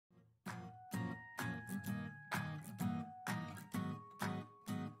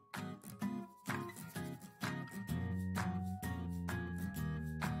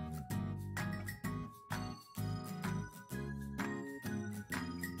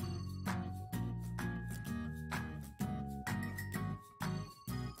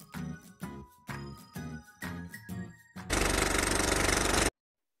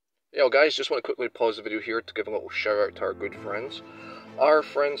Yo guys, just want to quickly pause the video here to give a little shout out to our good friends. Our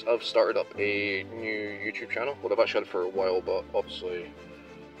friends have started up a new YouTube channel. Well, they've actually had it for a while, but obviously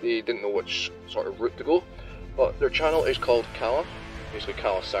they didn't know which sort of route to go. But their channel is called Gbhl, basically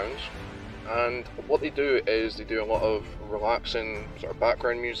Gbhl Sounds. And what they do is they do a lot of relaxing sort of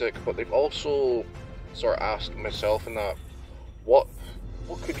background music, but they've also sort of asked myself in that, what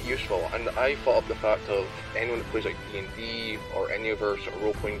could be useful? And I thought of the fact of anyone that plays like D&D or any other sort of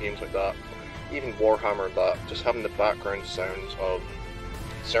role-playing games like that, even Warhammer and that, just having the background sounds of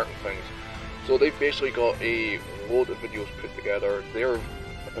certain things. So they've basically got a load of videos put together. They're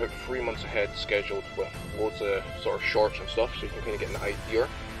about 3 months ahead scheduled with loads of sort of shorts and stuff, so you can kind of get an idea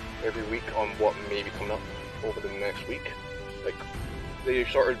every week on what may be coming up over the next week. Like they're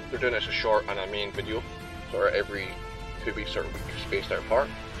doing it as a short and a main video, sort of every 2 weeks or spaced out apart,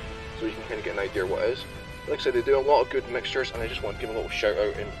 so you can kind of get an idea what it is. Like I said, they do a lot of good mixtures, and I just want to give a little shout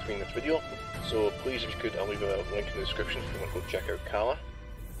out in between this video. So please, if you could, I'll leave a link in the description if you want to go check out Gbhl.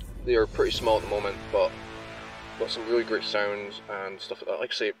 They are pretty small at the moment, but got some really great sounds and stuff like that.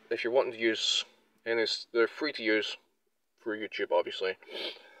 Like I say, if you're wanting to use, and they're free to use for YouTube, obviously.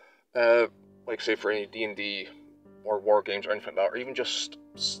 Like I say, for any D&D or war games or anything like that, or even just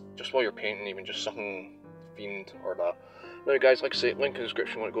while you're painting, even just something themed or that. Now guys, like I say, link in the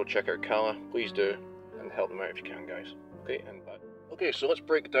description, want to go check out Gbhl, please do, and help them out if you can guys. Okay, and bye. Okay, so let's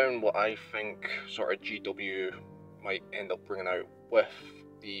break down what I think sort of GW might end up bringing out with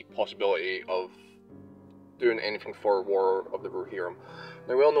the possibility of doing anything for War of the Rohirrim.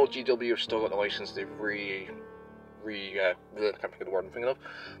 Now we all know GW have still got the license, they've I can't think of the word I'm thinking of.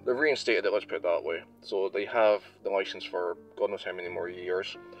 They've reinstated it, let's put it that way. So they have the license for God knows how many more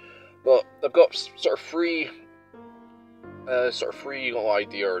years. But they've got sort of free little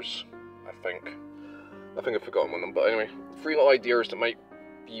ideas, I think I've forgotten one of them, but anyway, free little ideas that might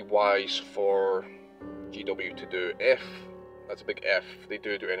be wise for GW to do if, that's a big if, they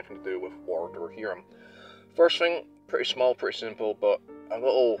do anything to do with War of the Rohirrim. First thing, pretty small, pretty simple, but a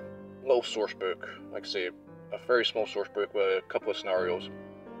little source book, like I say, a very small source book with a couple of scenarios,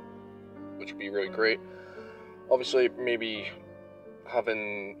 which would be really great. Obviously, maybe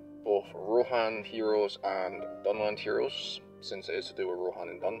having both Rohan heroes and Dunland heroes, since it is to do with Rohan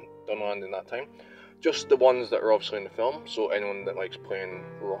and Dunland in that time. Just the ones that are obviously in the film, so anyone that likes playing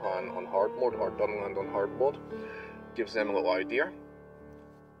Rohan on hard mode or Dunland on hard mode, gives them a little idea.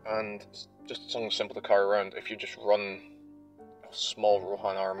 And just something simple to carry around. If you just run a small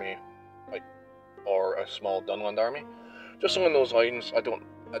Rohan army, or a small Dunland army, just something along those lines. I'm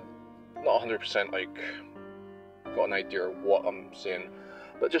not 100% like got an idea of what I'm saying,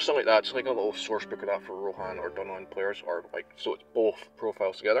 but just something like that, just like a little source book of that for Rohan or Dunland players, or like, so it's both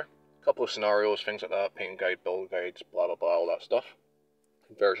profiles together. A couple of scenarios, things like that, painting guide, build guides, blah blah blah, all that stuff.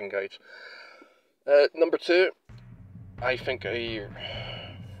 Conversion guides. Number 2, I think a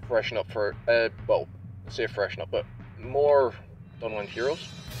freshen up for, well, say freshen up, but more Dunland heroes,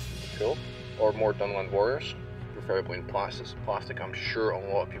 cool, or more Dunland warriors, preferably in plastic. I'm sure a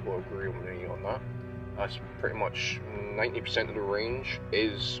lot of people agree with me on that. That's pretty much 90% of the range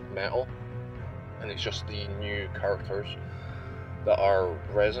is metal, and it's just the new characters that are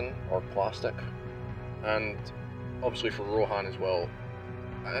resin or plastic. And obviously for Rohan as well,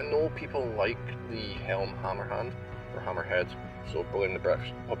 I know people like the Helm Hammerhand or Hammerhead, so blame the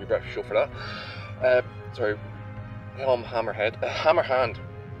Hobby Breakfast Show for that. Sorry, Helm Hammerhead, Hammerhand.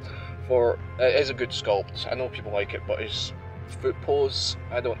 For it is a good sculpt. I know people like it, but his foot pose,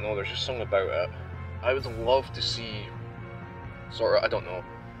 I don't know. There's just something about it. I would love to see sort of, I don't know,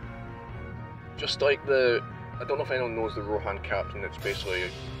 just like the, I don't know if anyone knows the Rohan captain that's basically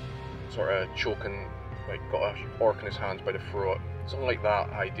sort of choking, like got a orc in his hands by the throat, something like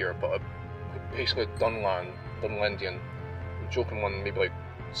that idea, but basically a Dunlandian, choking one, maybe like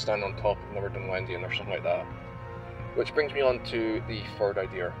stand on top of another Dunlandian or something like that. Which brings me on to the third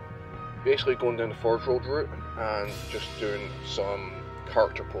idea. Basically going down the Forge Road route and just doing some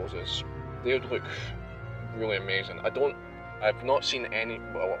character poses. They would look really amazing. I've not seen any,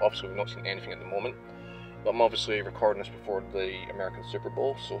 well obviously we've not seen anything at the moment, but I'm obviously recording this before the American Super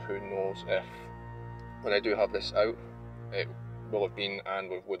Bowl, so who knows if, when I do have this out, it will have been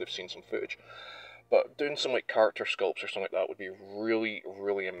and we would have seen some footage. But doing some like character sculpts or something like that would be really,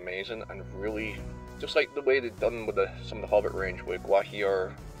 really amazing, and really, just like the way they've done with some of the Hobbit range with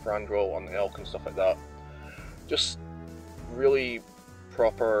Gwahir, Frandrel on the elk and stuff like that. Just really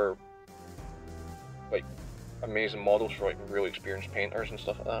proper, like, amazing models for like really experienced painters and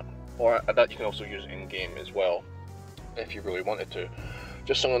stuff like that. Or that you can also use in game as well, if you really wanted to.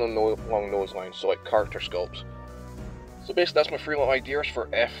 Just something along those lines, so like character sculpts. So basically that's my three little ideas for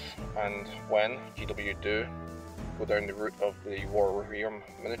if and when GW do go down the route of the Warhammer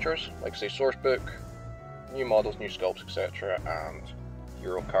miniatures, like say sourcebook, new models, new sculpts, etc., and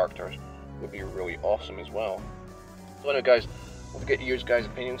hero characters would be really awesome as well. So anyway guys, don't forget to use guys'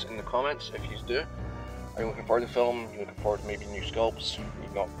 opinions in the comments if you do. Are you looking forward to the film? Are you looking forward to maybe new sculpts?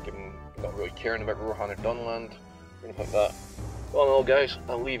 You're not really caring about Rohan or Dunland? Anything like that? Well in all guys,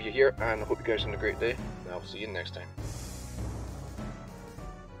 I'll leave you here and I hope you guys have a great day and I'll see you next time.